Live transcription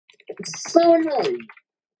So annoying.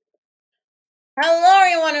 Hello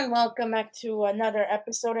everyone and welcome back to another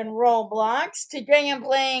episode in Roblox. Today I'm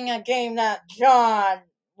playing a game that John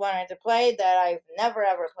wanted to play that I've never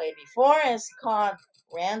ever played before. It's called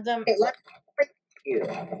Random... Hey, let's you.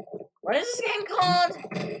 What is this game called?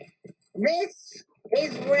 This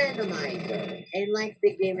is Randomizer. And like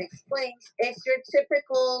the game explains, it's your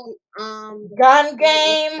typical Gun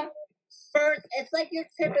game? it's like your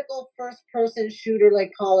typical first person shooter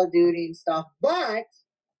like Call of Duty and stuff, but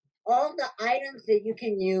all the items that you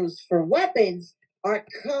can use for weapons are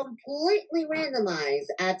completely randomized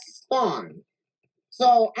at spawn.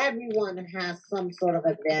 So everyone has some sort of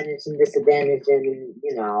advantage and disadvantage, and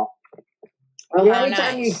every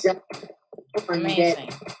time you jump on, you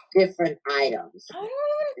get different items.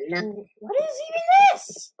 What is even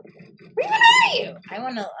this? Where even are you? I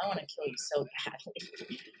wanna kill you so badly.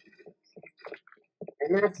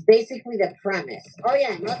 And that's basically the premise. Oh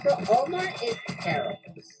yeah, and also Omar is terrible.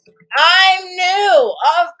 I'm new!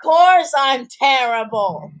 Of course I'm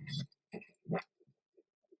terrible!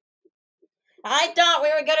 I thought we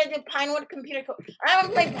were gonna do Pinewood Computer Core. I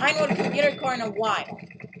haven't played Pinewood Computer Core in a while.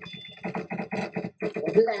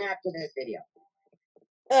 We'll do that after this video.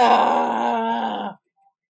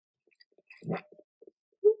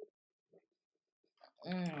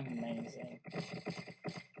 Amazing.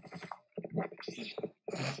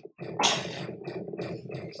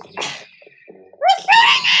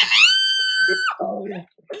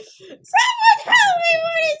 Someone tell me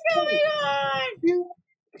what is going on!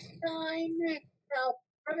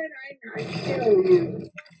 How did I not kill you?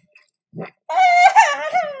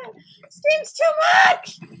 Seems too much!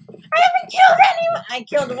 I haven't killed anyone! I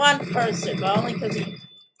killed one person, but only because he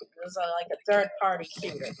was like a third-party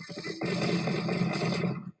shooter.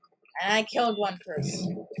 And I killed one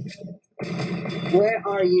person. Where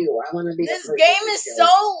are you? I want to be. This game is so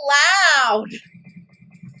loud!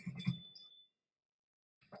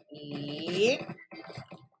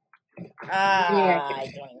 I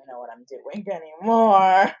don't even know what I'm doing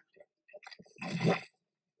anymore.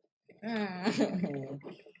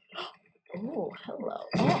 Oh, hello.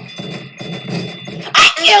 Oh. I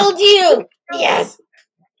killed you! Yes!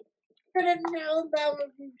 I didn't know that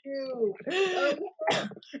was you.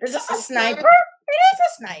 Is this a sniper? It is a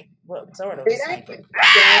sniper. Well, sort of a sniper. And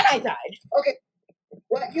I died. Okay.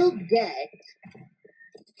 What you get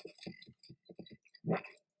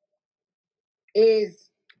is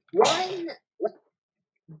one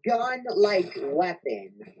gun-like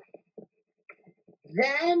weapon.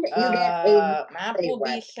 Then you get a map will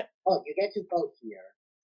weapon. Oh, you get to vote here.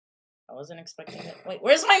 I wasn't expecting it. Wait,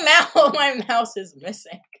 where's my mouse? My mouse is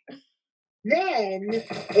missing. Then,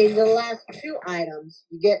 in the last two items,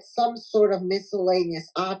 you get some sort of miscellaneous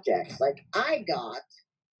objects. Like, I got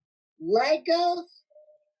Legos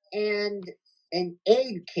and an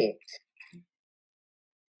aid kit.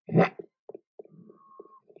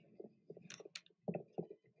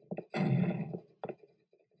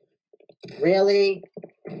 Really?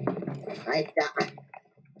 I died.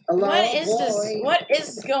 Hello, what is this? What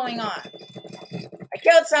is going on? I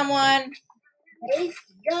killed someone. A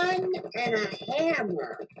gun and a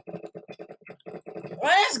hammer.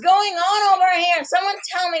 What is going on over here? Someone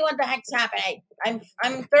tell me what the heck's happening.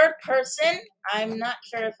 I'm third person. I'm not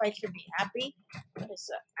sure if I should be happy. What is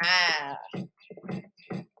that?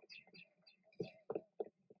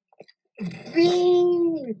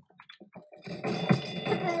 Bean.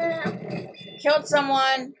 Killed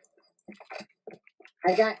someone.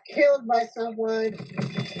 I got killed by someone.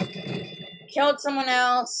 Killed someone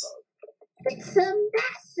else. It's a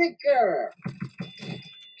massacre.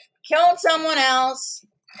 Killed someone else.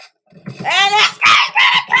 And this guy's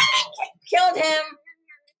gonna killed him.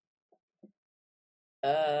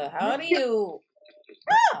 How do you...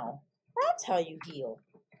 Oh, that's how you heal.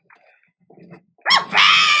 No.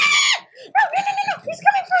 He's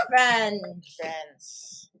coming for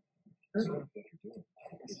vengeance.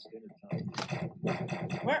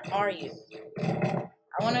 Where are you?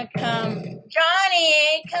 I want to come.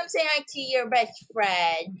 Johnny, come say hi to your best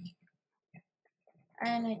friend.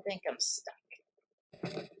 And I think I'm stuck.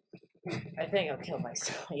 I think I'll kill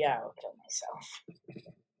myself. Yeah, I'll kill myself.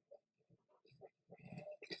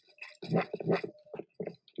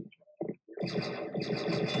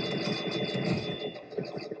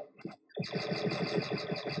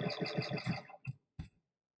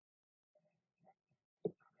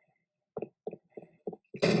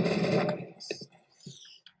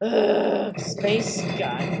 Space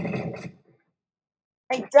gun.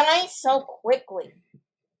 I die so quickly.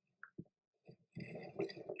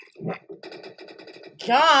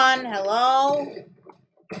 John, hello?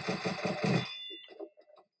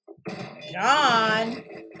 John.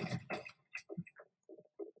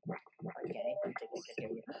 Okay.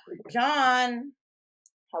 John.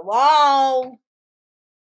 Hello.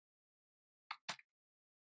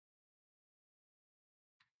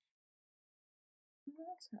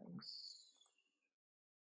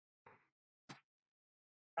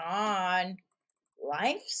 John.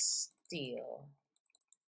 Lifesteal.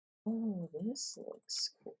 Oh, this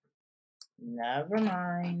looks cool. Never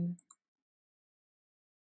mind.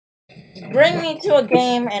 Bring me to a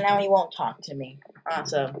game and now he won't talk to me.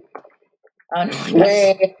 Awesome. Oh no.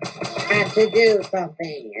 Wait, I have to do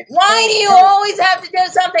something. Why do you always have to do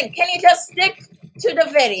something? Can you just stick to the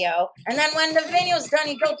video? And then when the video's done,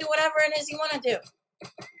 you go do whatever it is you want to do.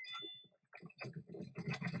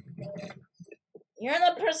 You're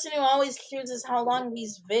the person who always chooses how long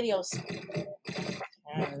these videos.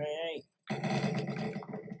 Alright.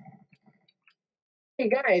 Hey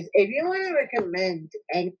guys, if you want to recommend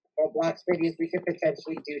any Roblox videos we could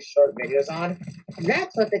potentially do short videos on,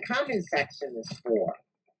 that's what the comment section is for.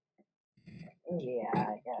 Yeah,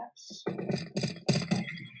 I guess.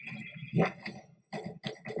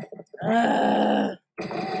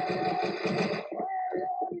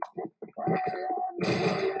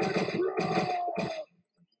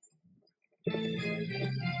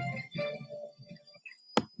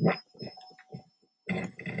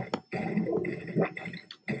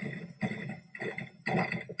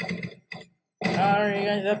 Are you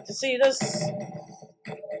guys up to see this?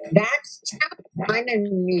 That's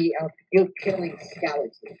reminding me of you killing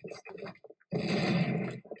skeletons.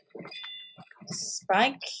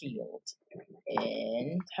 Spike shield.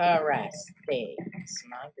 Interesting.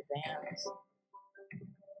 Smog dance.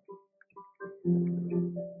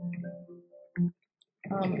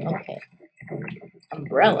 Okay.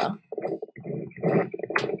 Umbrella.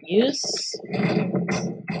 Use.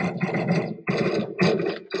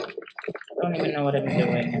 Don't even know what I'm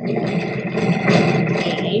doing.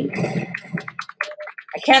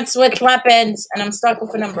 I can't switch weapons, and I'm stuck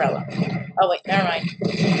with an umbrella. Oh wait, never mind.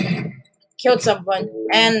 Killed someone,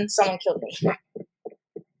 and someone killed me.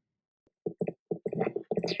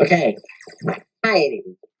 Okay,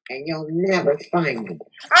 hiding, and you'll never find me.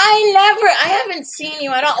 I haven't seen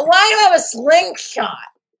you at all. Why do I have a slingshot?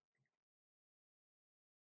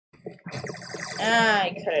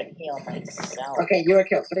 I couldn't heal myself. Okay, you were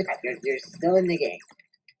killed. So you're still in the game.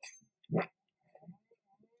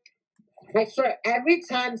 I swear, every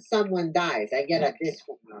time someone dies, I get a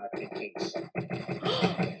Discord notification.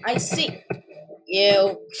 I see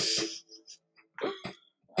you.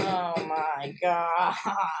 Oh my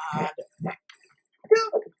god.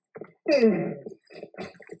 Get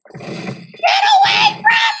away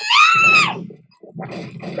from me!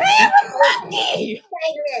 Leave him lucky!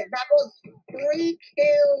 That was 3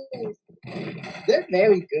 kills. They're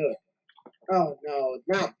very good. Oh no,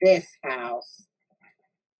 not this house.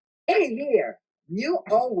 Hey here, you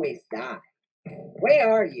always die.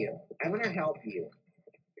 Where are you? I want to help you.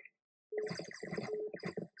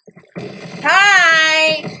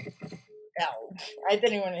 Hi! No, I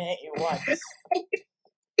didn't even hit you once.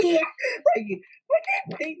 Yeah, I didn't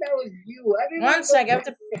think that was you. I didn't 1 sec, I have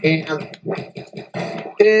to.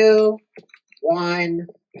 2, 1,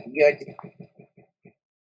 you're.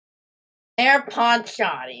 AirPod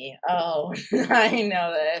shoddy. Oh, I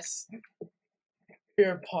know this.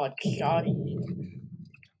 AirPod shoddy.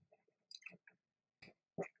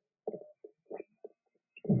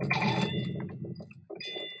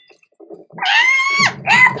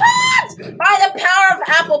 AirPods! By the power of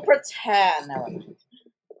Apple Pretend. No.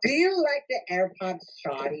 Do you like the AirPods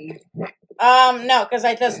shoddy? No, because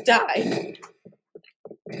I just died.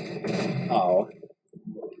 Oh.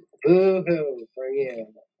 Boo-hoo for you.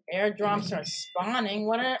 Airdrops are spawning.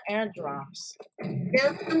 What are airdrops?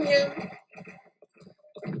 Yeah.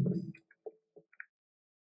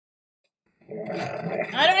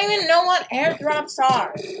 I don't even know what airdrops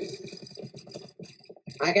are.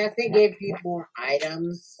 I guess they give you more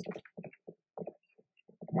items.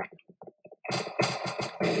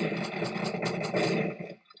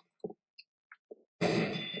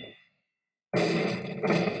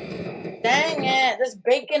 Dang it, this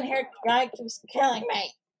bacon-haired guy keeps killing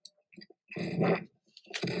me.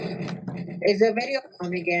 Is the video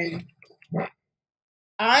on again?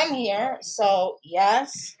 I'm here, so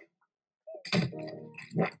yes.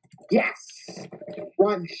 Yes!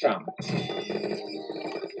 1 shot.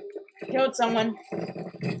 Killed someone.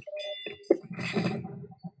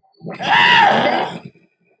 Ah!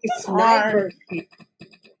 It's hard.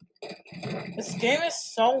 This game is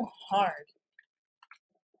so hard.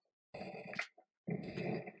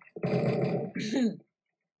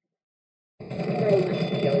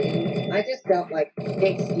 I I just dealt like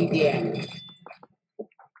 60 damage.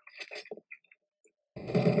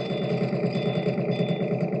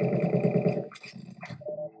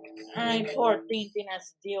 My poor Tintin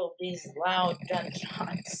has to deal with these loud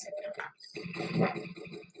gunshots.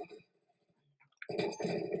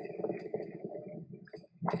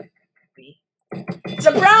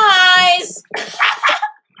 Surprise!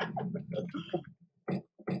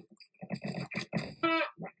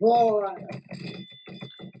 Boy.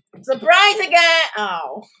 Surprise again!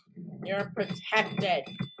 Oh, you're protected.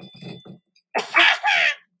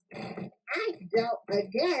 I dealt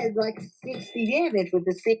again like 60 damage with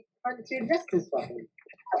the same Planetary Justice weapon.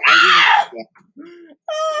 I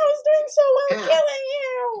was doing so well killing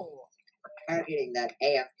you! Targeting that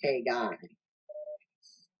AFK guy.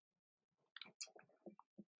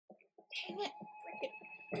 Dang it.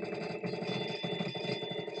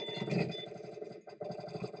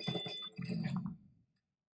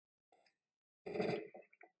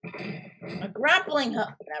 A grappling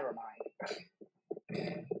hook. Never mind.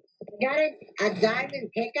 Got a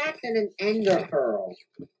diamond pickaxe and an ender pearl.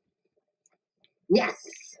 Yes.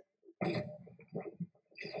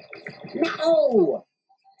 No.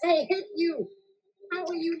 I hit you. How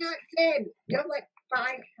are you not dead? You have like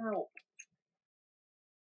 5 health.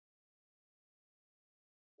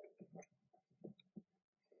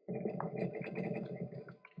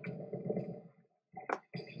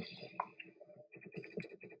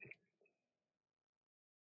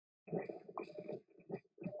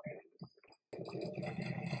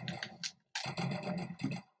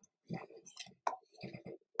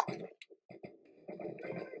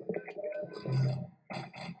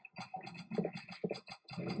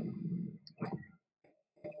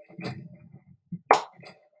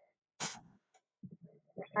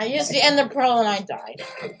 I used the ender pearl and I died.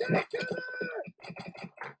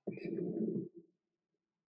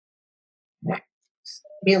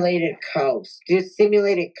 Simulated coast. Just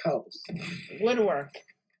simulated coast. Woodwork.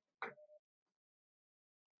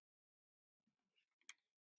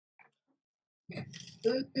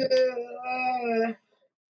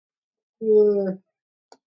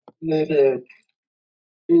 No.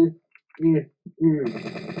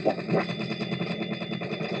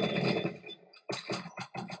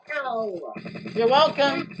 You're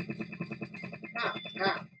welcome.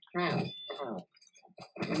 Ow.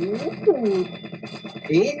 Ooh.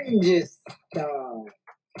 Ninja star.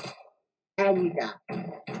 How you got?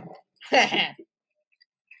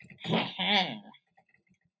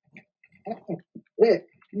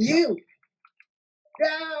 You.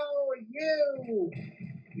 No,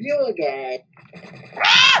 you again. No.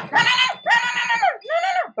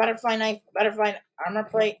 Butterfly knife, butterfly armor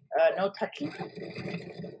plate, no touching.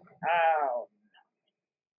 Oh.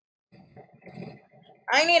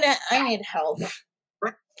 I need health.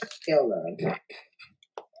 Kill her.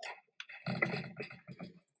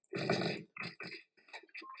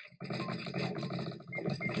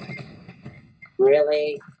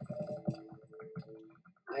 Really?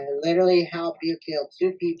 I literally help you kill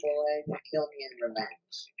 2 people and you kill me in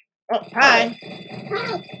revenge. Oh, hi.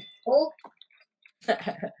 Oh.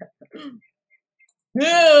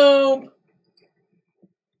 No.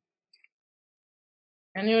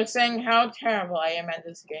 And you were saying how terrible I am at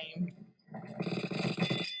this game.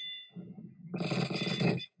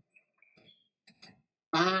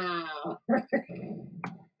 Wow.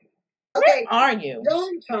 Where are you?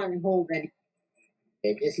 Don't try and hold any.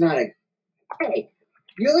 It's not a. Hey,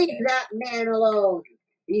 you leave that man alone.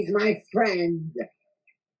 He's my friend.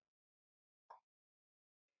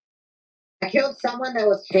 I killed someone that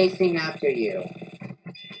was chasing after you.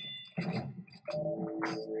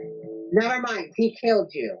 Never mind, he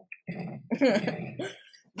killed you.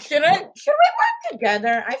 Should we work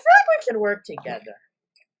together? I feel like we should work together.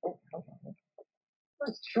 I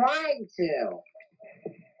was trying to,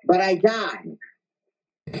 but I died.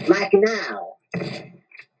 Like now.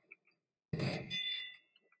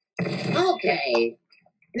 Okay,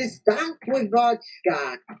 this Doc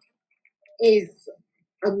Vodka is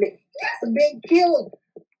a big kill.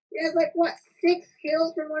 He has like what, 6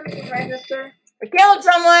 kills from one of the register? I killed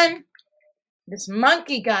someone. This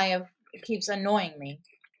monkey guy keeps annoying me.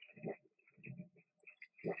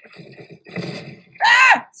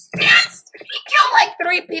 Ah! Yes! He killed like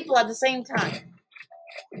 3 people at the same time.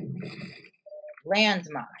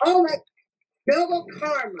 Landmine. Oh my, double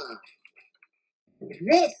karma.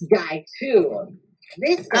 This guy too.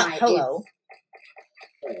 This guy hello.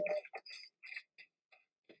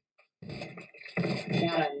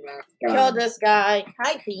 Kill this guy.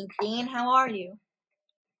 Hi, Tintin. How are you?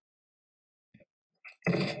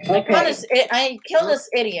 Okay. I killed this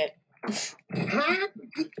idiot. Half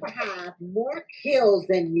you have more kills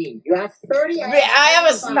than me. You have 30. I have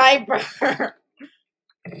a sniper.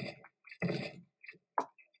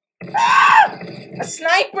 A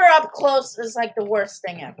sniper up close is like the worst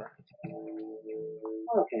thing ever.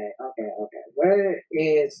 Okay. Where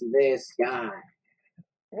is this guy?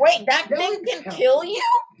 Wait, that thing can kill you?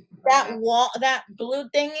 That wall, that blue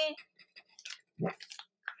thingy?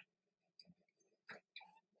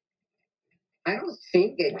 I don't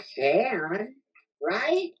think it can,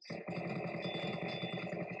 right?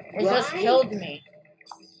 It just killed me.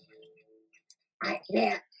 I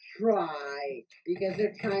can't try because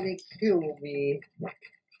they're trying to kill me.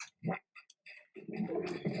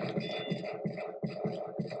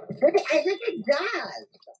 But I think it does.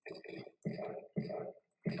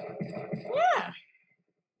 Yeah.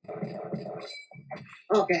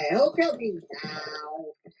 Okay, who killed me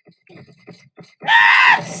now?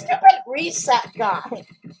 Ah, stupid reset guy.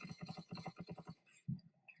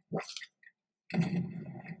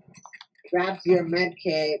 Grabs your med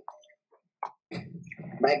kit.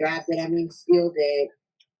 By grabbed it, I mean stealed it.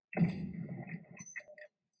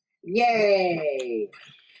 Yay!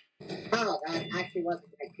 Oh, that actually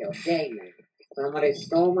wasn't my kill. Dang it. Somebody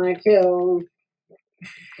stole my kill.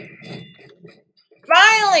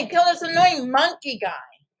 Finally, kill this annoying monkey guy.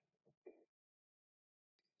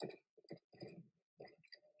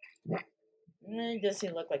 Does he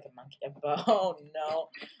look like a monkey? Oh no.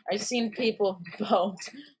 I've seen people with bows.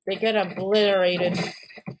 They get obliterated.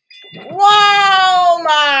 Wow,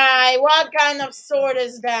 my! What kind of sword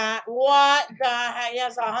is that? What the heck? He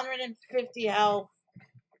has 150 health.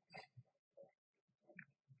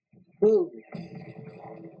 Boom.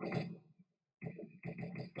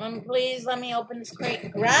 Please let me open this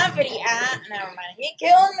crate. Gravity! Never mind. He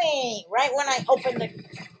killed me right when I opened the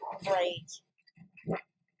crate.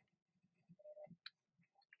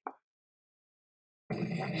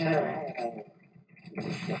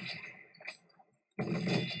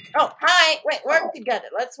 Oh, hi. Wait, work together.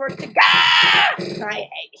 Let's work together. I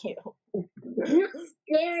hate you. You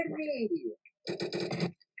scared me.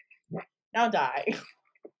 Now die.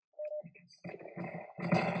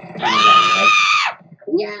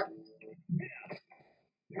 Yeah.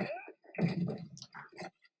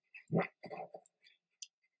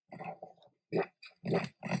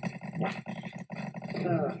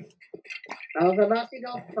 I was about to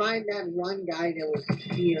go find that one guy that was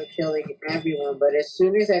killing everyone, but as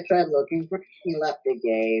soon as I tried looking for him, he left the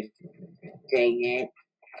game. Dang it.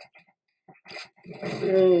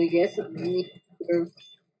 I guess I need a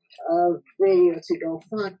video to go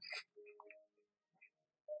find.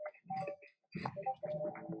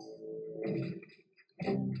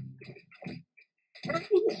 I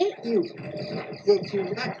didn't hit you. Did you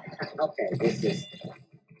not? Okay, this is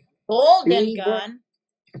Golden gun.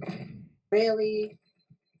 Really?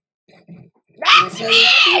 That's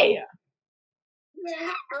me!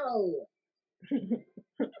 No!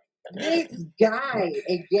 This guy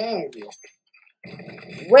again.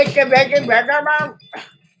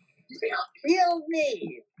 Kill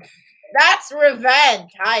me! That's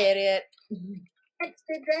revenge. Hi, idiot.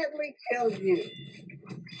 Accidentally killed you.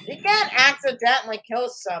 You can't accidentally kill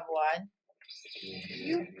someone.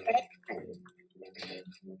 You can.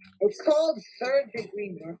 It's called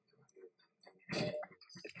third-degree murder.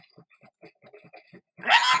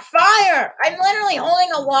 I'm on fire! I'm literally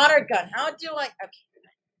holding a water gun. How do I... Okay.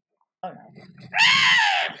 Oh, no.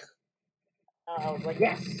 Oh, but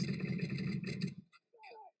yes.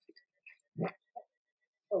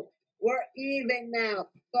 Oh, we're even now.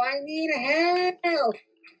 So I need help.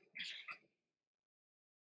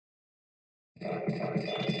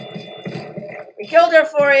 We killed her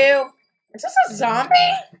for you. Is this a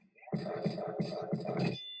zombie?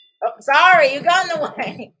 Oh, sorry, you got in the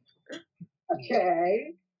way.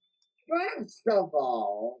 Okay. First of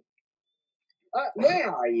all, where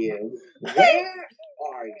are you? Where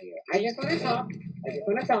are you? I just want to talk.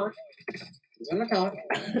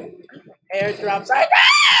 Airdrops.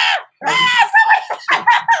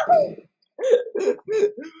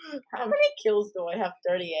 How many kills do I have?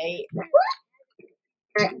 38.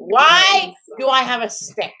 Why do I have a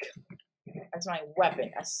stick? That's my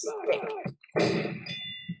weapon, a stick.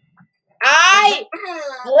 I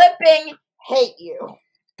flipping hate you.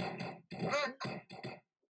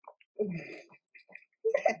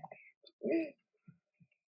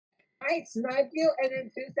 I sniped you, and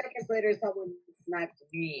then 2 seconds later, someone sniped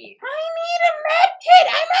me. I need a med kit.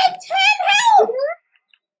 I'm at 10 health.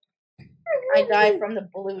 I died from the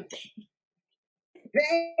blue thing.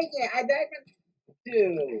 Dang it! I died from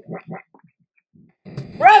 2.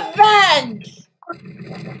 Revenge!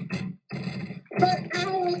 But I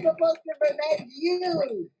was supposed to revenge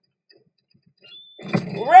you.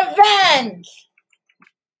 Revenge!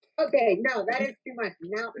 Okay, no, that is too much.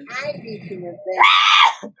 Now I need to revenge.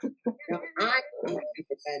 Now I need to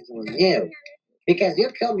revenge on you. Because you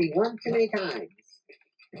killed me one too many times.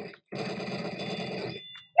 This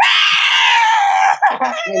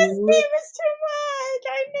game is too much.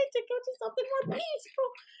 I need to go to something more peaceful.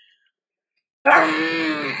 I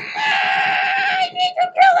need to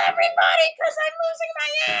kill everybody because I'm losing my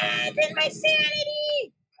head and my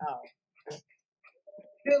sanity. Oh.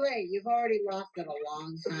 Too late. You've already lost it a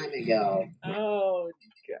long time ago. Oh,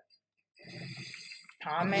 God.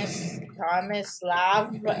 Thomas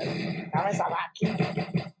Lavaki.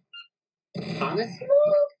 Thomas?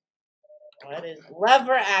 What is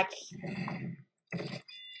lever action?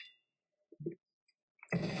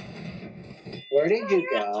 Where did you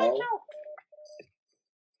go?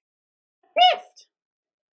 Gift.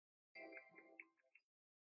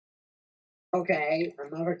 Okay, I'm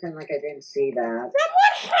gonna pretend like I didn't see that. Then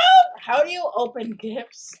what help? How do you open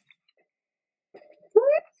gifts?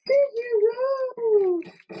 Where did you go?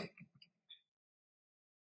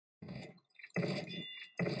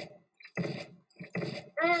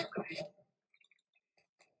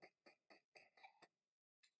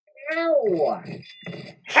 Ow!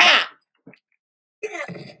 Ha!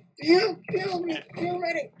 You killed me! You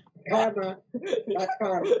ready? Karma. That's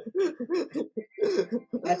karma.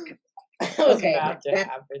 That's It was okay, about to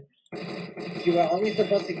happen. You were only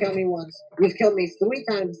supposed to kill me once. You've killed me 3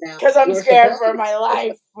 times now. Because I'm scared for my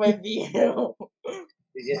life with you.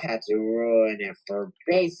 You just had to ruin it for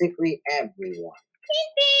basically everyone.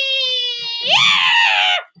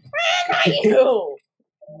 Where are you? Oh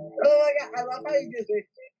my god, I love how you just went.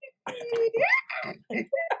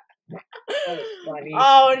 That was funny.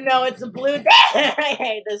 Oh no, it's a blue. I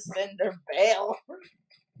hate the cinder bale.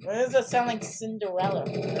 Why does it sound like Cinderella?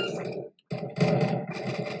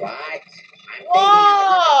 What?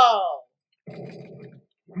 Whoa!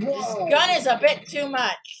 This gun is a bit too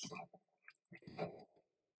much.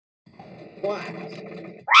 What?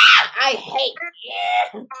 I hate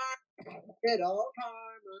you. Good old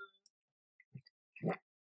karma.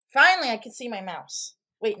 Finally, I can see my mouse.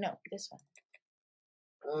 Wait, no, this one.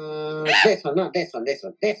 This one, not this one, this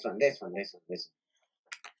one, this one, this one, this one, this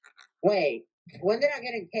one. Wait, when did I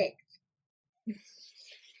get kicked?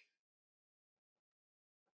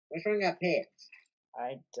 Which one got picked?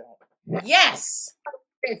 I don't. Yes!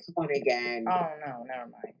 This one again. Oh no, never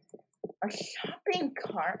mind. A shopping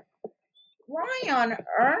cart? Why on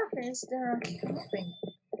earth is there a shopping cart?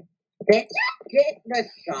 Did you get the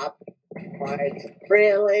shop cart?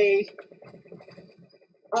 Really?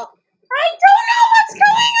 Oh. I don't know what's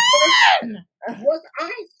going on! Was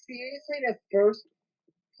I seriously the first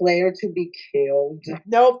player to be killed?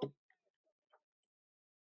 Nope.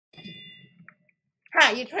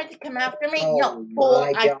 Ha, you tried to come after me? Oh, no,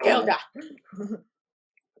 fool, I God. killed her.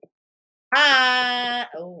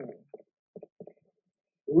 Oh.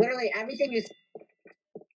 Literally everything is...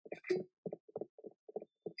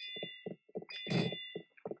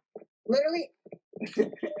 Literally...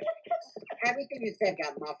 everything you said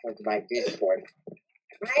got muffled by Discord.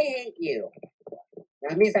 I hate you.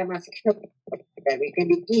 That means I must kill you. That we can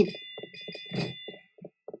be even.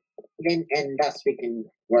 And thus we can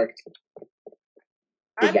work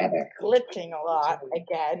together. I'm glitching a lot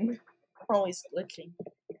again. I'm always glitching.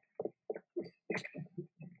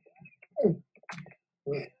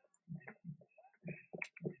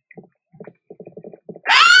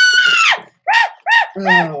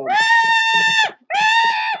 Oh.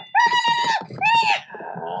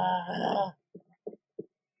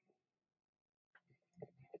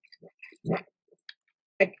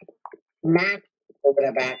 Matt over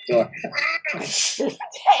the back door.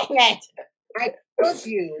 Dang it! I killed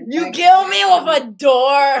you. You killed me with a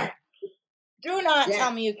door. Do not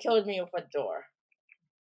tell me you killed me with a door.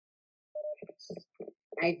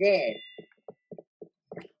 I did.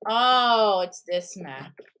 Oh, it's this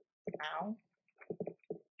map. Ow.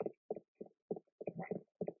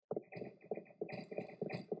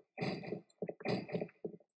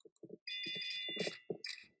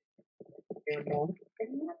 Mi amor.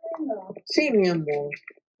 Sí, mi amor.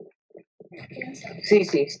 Sí,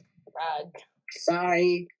 sí.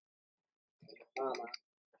 Sorry. Mama.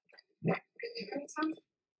 No.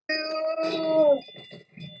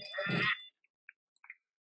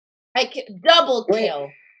 Double kill.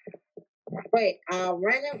 Wait,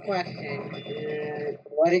 random question.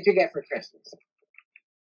 What did you get for Christmas?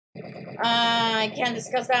 I can't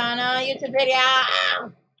discuss that on a YouTube video.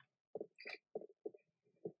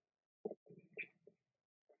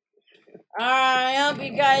 I hope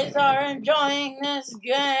you guys are enjoying this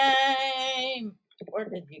game. Where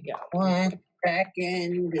did you go? 1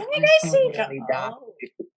 second. Can you guys see? Oh.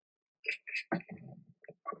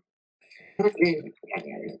 We're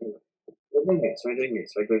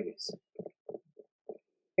doing this.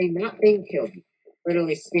 Hey, not being killed.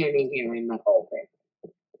 Literally standing here in the open.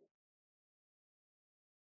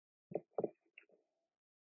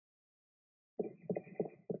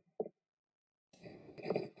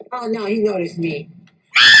 Oh no, he noticed me.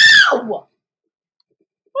 Ow!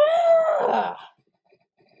 Ah.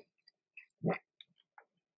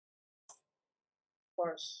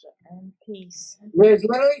 Force and peace. There's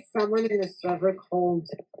literally someone in the server called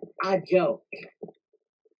a joke.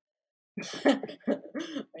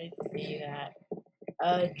 I see that.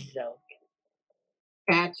 A joke.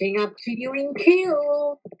 Catching up to you in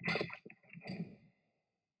queue.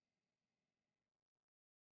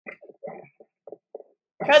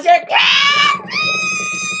 Cause you're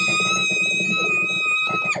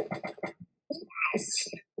Yes.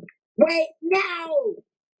 Wait, no!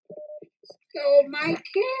 Stole my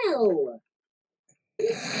kill.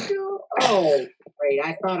 Oh, wait,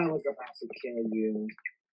 I thought I was about to kill you.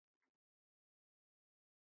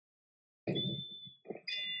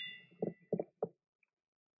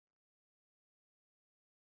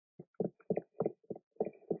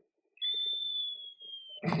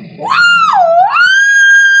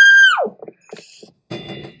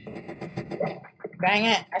 Dang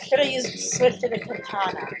it! I should have switched to the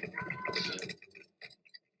katana.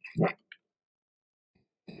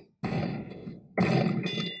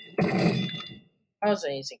 That was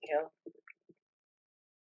an easy kill.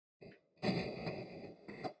 Dang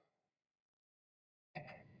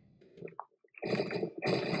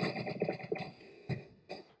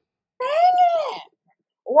it!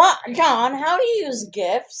 What, John? How do you use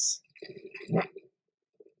GIFs?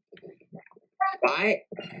 What?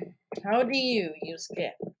 How do you use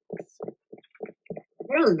GIFs?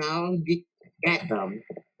 I don't know. You get them.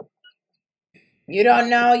 You don't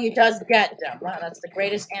know, you just get them. Wow, that's the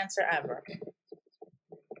greatest answer ever.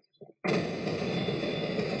 No!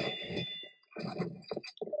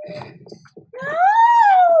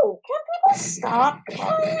 Can people stop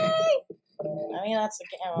killing me? I mean, that's the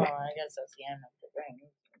game. Well, I guess that's the end of the game.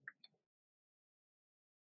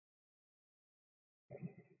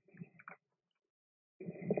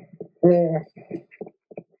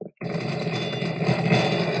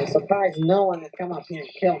 I'm surprised no one has come up here and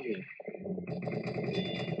killed me.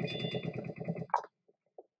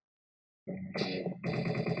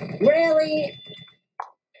 Really?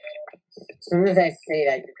 As soon as I say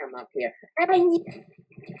that, you come up here. I need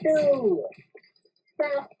to.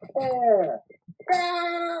 Stop there. No!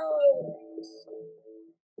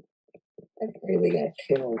 I really got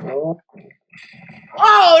killed, huh?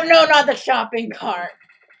 Oh, no, not the shopping cart.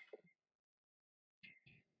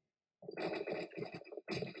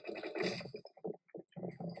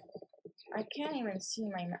 I can't even see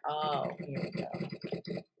my... Oh, here we go.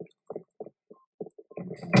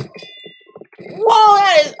 Whoa,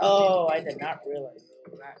 that is... Oh, I did not realize it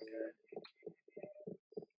was that good.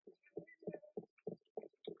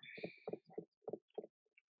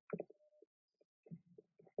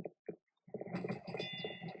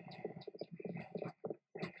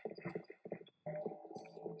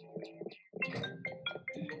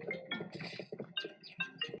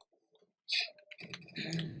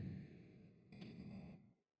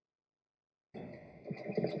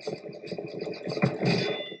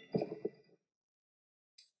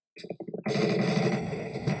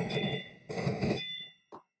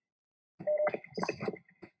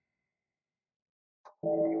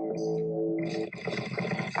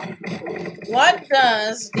 What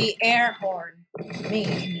does the air horn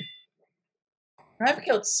mean? I've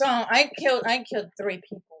killed some. I killed 3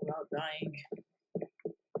 people without dying.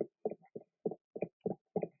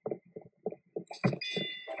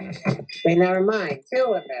 Wait, never mind.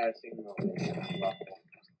 2 embarrassing moments.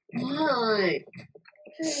 Why?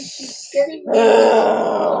 She's getting me. I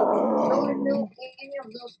don't know any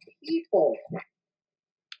of those people.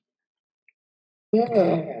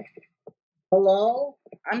 Yeah. Hello?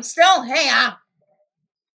 I'm still here.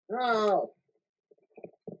 Oh.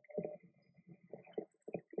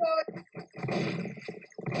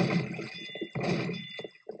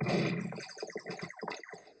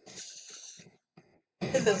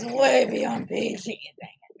 This is way beyond PC.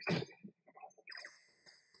 Dang it.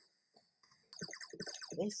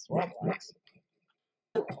 This is Roblox.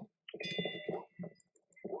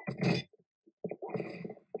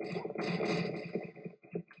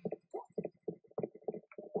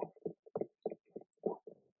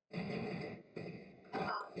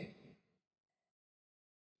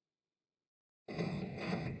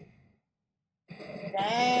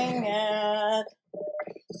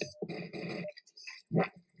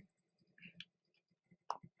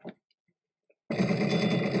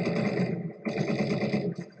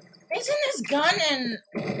 done in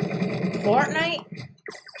Fortnite?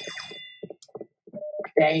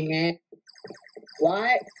 Dang it.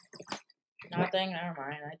 What? Nothing, never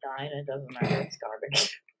mind. I died. It doesn't matter. It's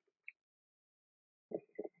garbage.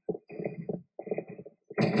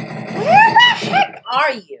 Where the heck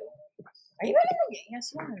are you? Are you in the game?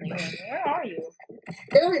 Yes, I'm in the game. Where are you?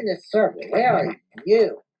 Still in the server. Where are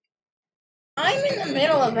you? I'm in the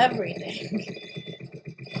middle of everything.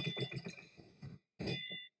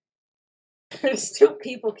 There's two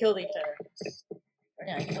people killed each other. Or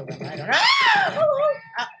did I kill them? I don't know. Ah! Hello!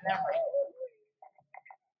 Ah, never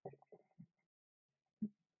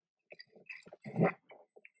mind.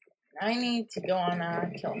 I need to go on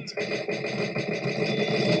a killing spree.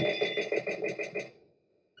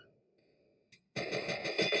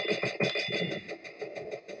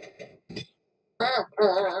 How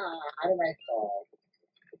do I fall?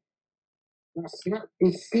 Must not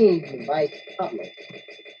be seen by public.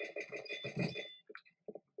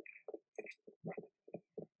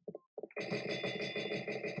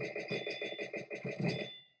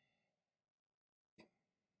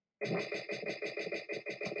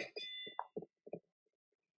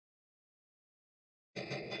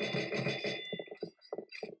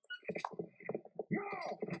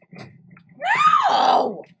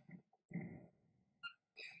 No!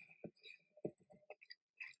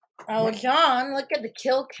 Oh, John, look at the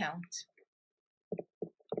kill count.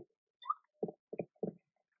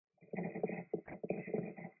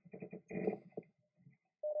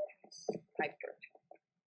 Piper.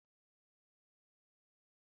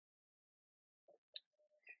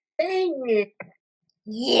 Dang it!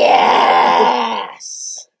 Yes!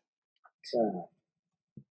 No,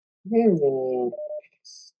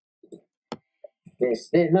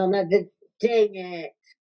 not the. Dang it!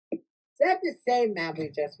 Is that the same map we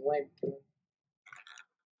just went through?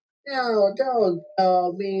 No, don't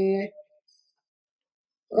tell me.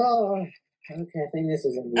 Oh, okay, I think this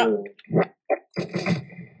is a new.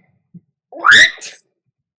 What?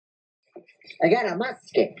 I got a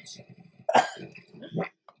musket. What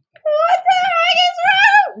the heck is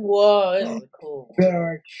wrong? Whoa, this is cool. There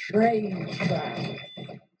are train tracks.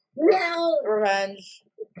 No! Revenge.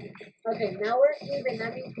 Okay, now we're even.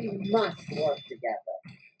 That means we must work together.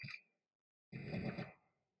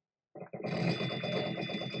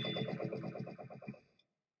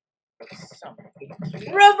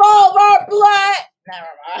 Revolver bullet!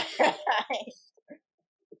 Never mind.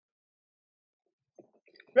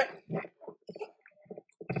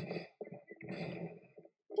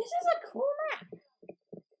 This is a cool map.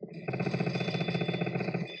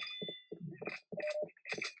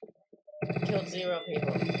 Killed 0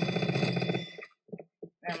 people.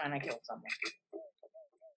 Never mind, I killed someone.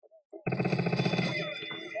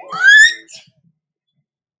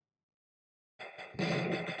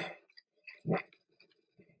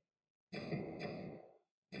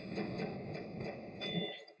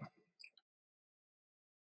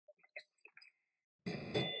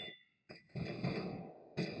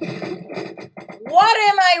 What?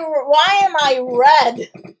 Why am I red?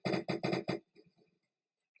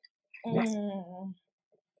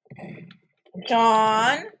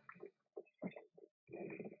 John?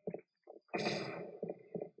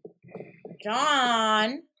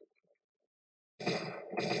 John?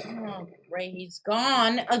 Oh, great, he's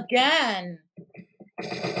gone again.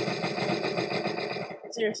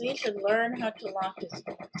 Seriously, he should learn how to lock his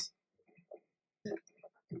doors.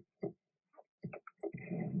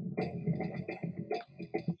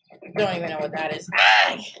 Don't even know what that is.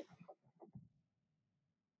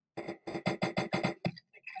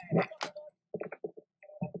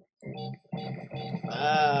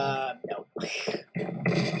 Ah! No.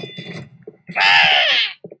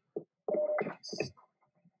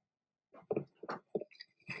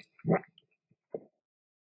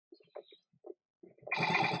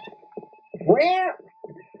 Where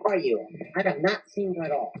are you? I have not seen you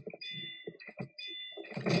at all.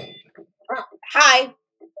 Hi.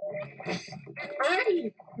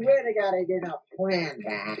 I swear to God, I did not plan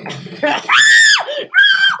that.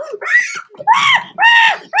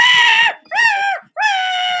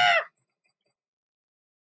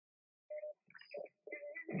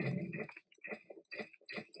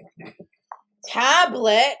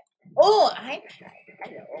 Tablet. Oh, iPad.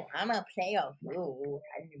 Hello, I'm a player. Ooh.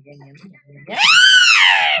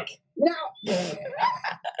 No.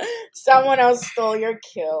 Someone else stole your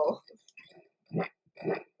kill.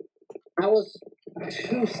 I was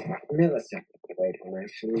 2 milliseconds away from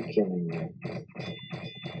actually killing you.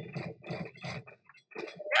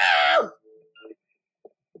 No!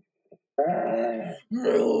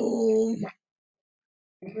 Oh,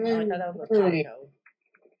 I thought that was a taco.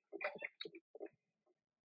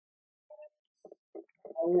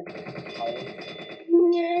 Oh,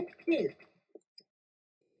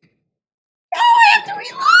 I have to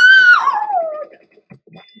reload!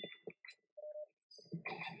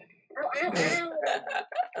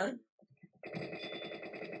 Ow.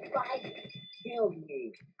 Spike killed me.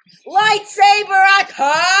 Lightsaber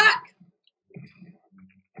attack!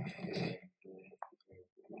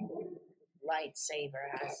 Lightsaber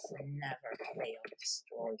has never failed to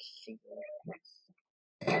destroy shield.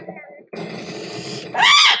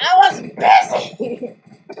 I was busy!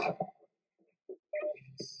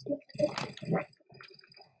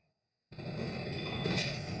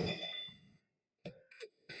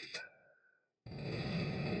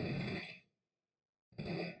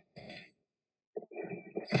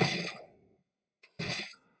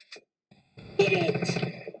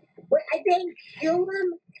 Wait, I didn't kill him?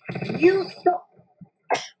 You stop.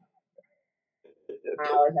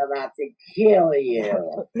 I was about to kill you.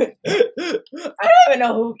 I don't even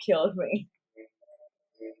know who killed me.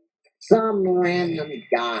 Some random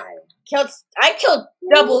guy. I killed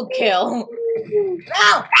double kill.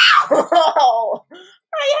 Ow! Ow!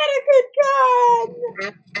 I had a good gun!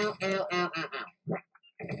 Ow, ow, ow, ow, ow, ow.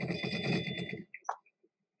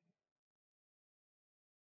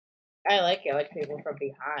 I like it, like people from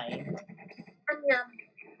behind.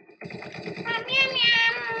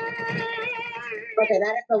 Okay,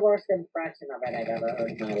 that is the worst impression of it I've ever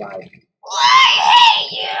heard in my life. I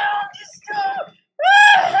hate you!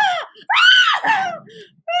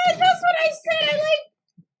 That's what I said. I like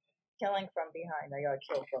killing from behind. I got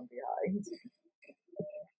killed from behind.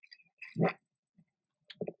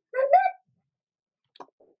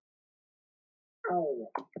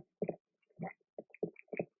 Oh.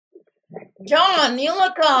 John, you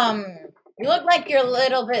look like you're a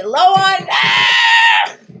little bit low on.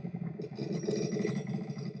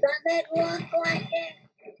 Does it look like it?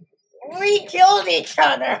 We killed each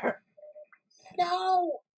other.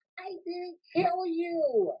 No, I didn't kill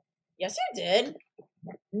you. Yes, you did.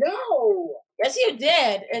 No. Yes, you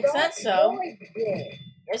did. It said so. Boyd did.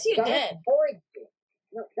 Yes, you Dark did. Boyd did.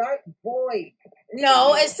 No, Dark Boyd.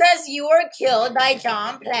 No, it says you were killed by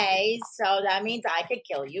John Plays, so that means I could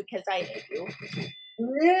kill you because I hate you.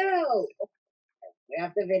 No. We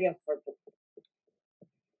have the video for.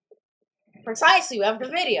 Precisely, we have the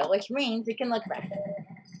video, which means you can look back.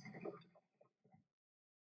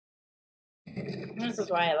 This is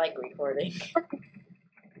why I like recording.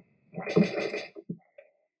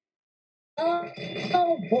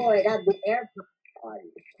 Oh boy, that's the airport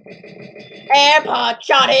party. AirPod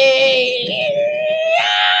shotty!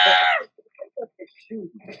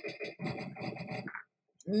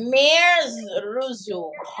 Mir's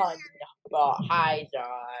Ruzu Hyzon. I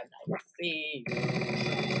see you.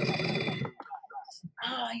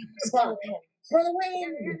 Oh, you must kill him. For the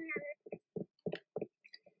win!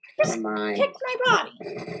 Just kicked my body.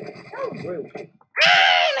 How rude.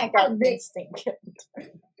 And I got instinct killed. Can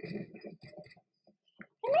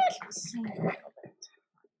you just sing a little bit?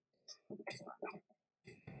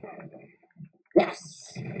 Yes!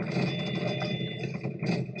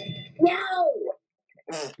 No!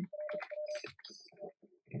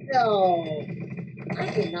 No! I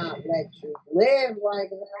cannot let you live like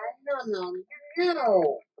that. No, no,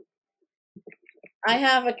 no! I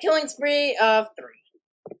have a killing spree of 3.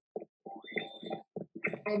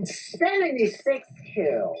 And 76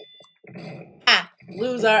 kills. Ah,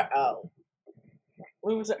 loser. Oh.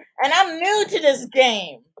 Loser. And I'm new to this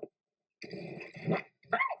game.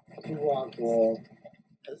 Struggle.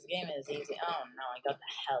 This game is easy. Oh no, I got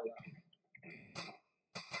the hell up.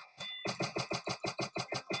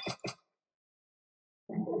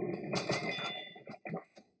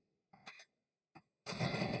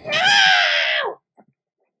 No!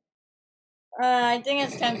 I think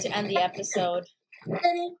it's time to end the episode.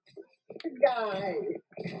 Guy.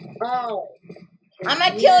 Oh. I'm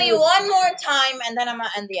gonna kill you one more time and then I'm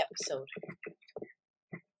gonna end the episode.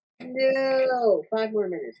 No. 5 more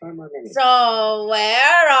minutes. 5 more minutes. So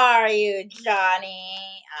where are you,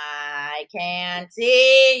 Johnny? I can't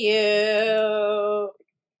see you.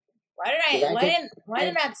 Why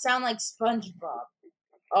did that sound like SpongeBob?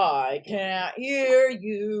 I can't hear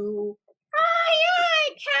you. Aye,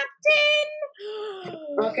 aye, Captain.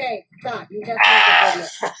 Okay, stop. You just made a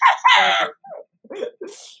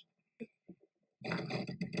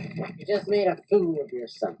video. You just made a fool of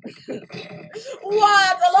yourself.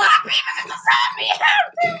 What? A lot of people in the zombie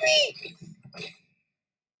after me.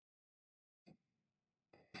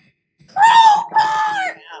 Oh,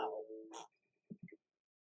 God.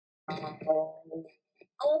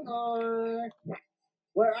 Oh no!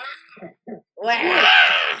 Where Where?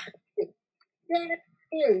 Get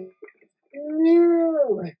you!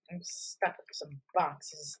 No! I'm stuck with some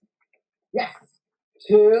boxes. Yes.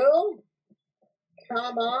 2.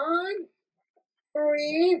 Come on.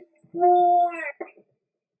 3, 4,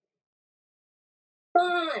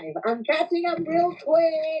 5. I'm catching up real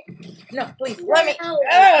quick. No, please, let me. Wow.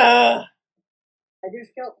 Ugh. I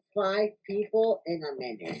just killed 5 people in a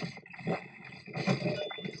minute.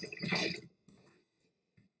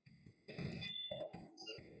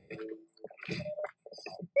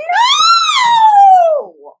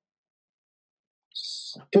 No!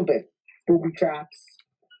 Stupid. Booby traps.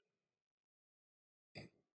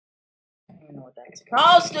 I don't know what that's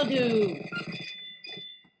supposed to do.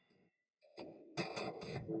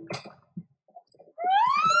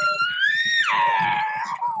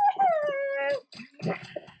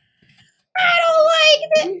 I don't like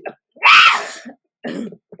it.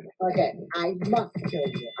 Okay, I must kill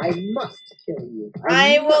you. I must kill you.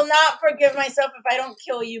 I will not forgive myself if I don't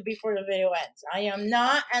kill you before the video ends. I am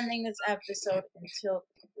not ending this episode until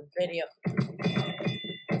the video.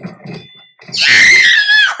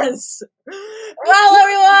 Yes! Well,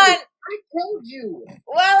 everyone. I killed you.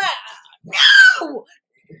 Well, no!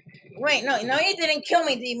 Wait, no, you didn't kill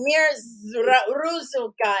me. The Mir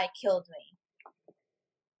Russo guy killed me.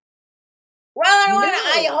 Well, everyone,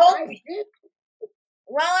 I hope.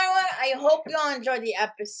 Well, everyone, I hope you all enjoyed the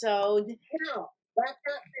episode. No, that's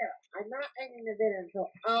not fair. I'm not ending the video until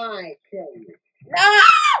I kill you. No!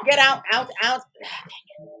 Get out, out.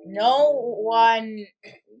 No one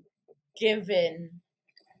given.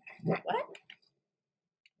 What?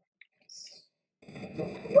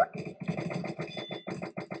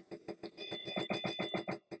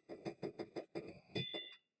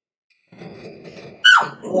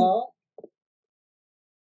 Well,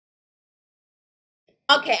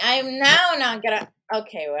 okay, I'm now not gonna.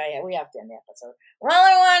 Okay, well, we have to end the episode. Well,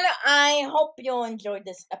 everyone, I hope you enjoyed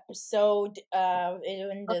this episode.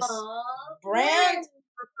 In this brand.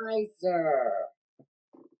 Randomizer.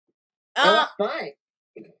 That was fun.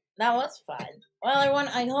 That was fun. Well, everyone,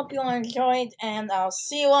 I hope you all enjoyed, and I'll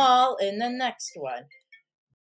see you all in the next one.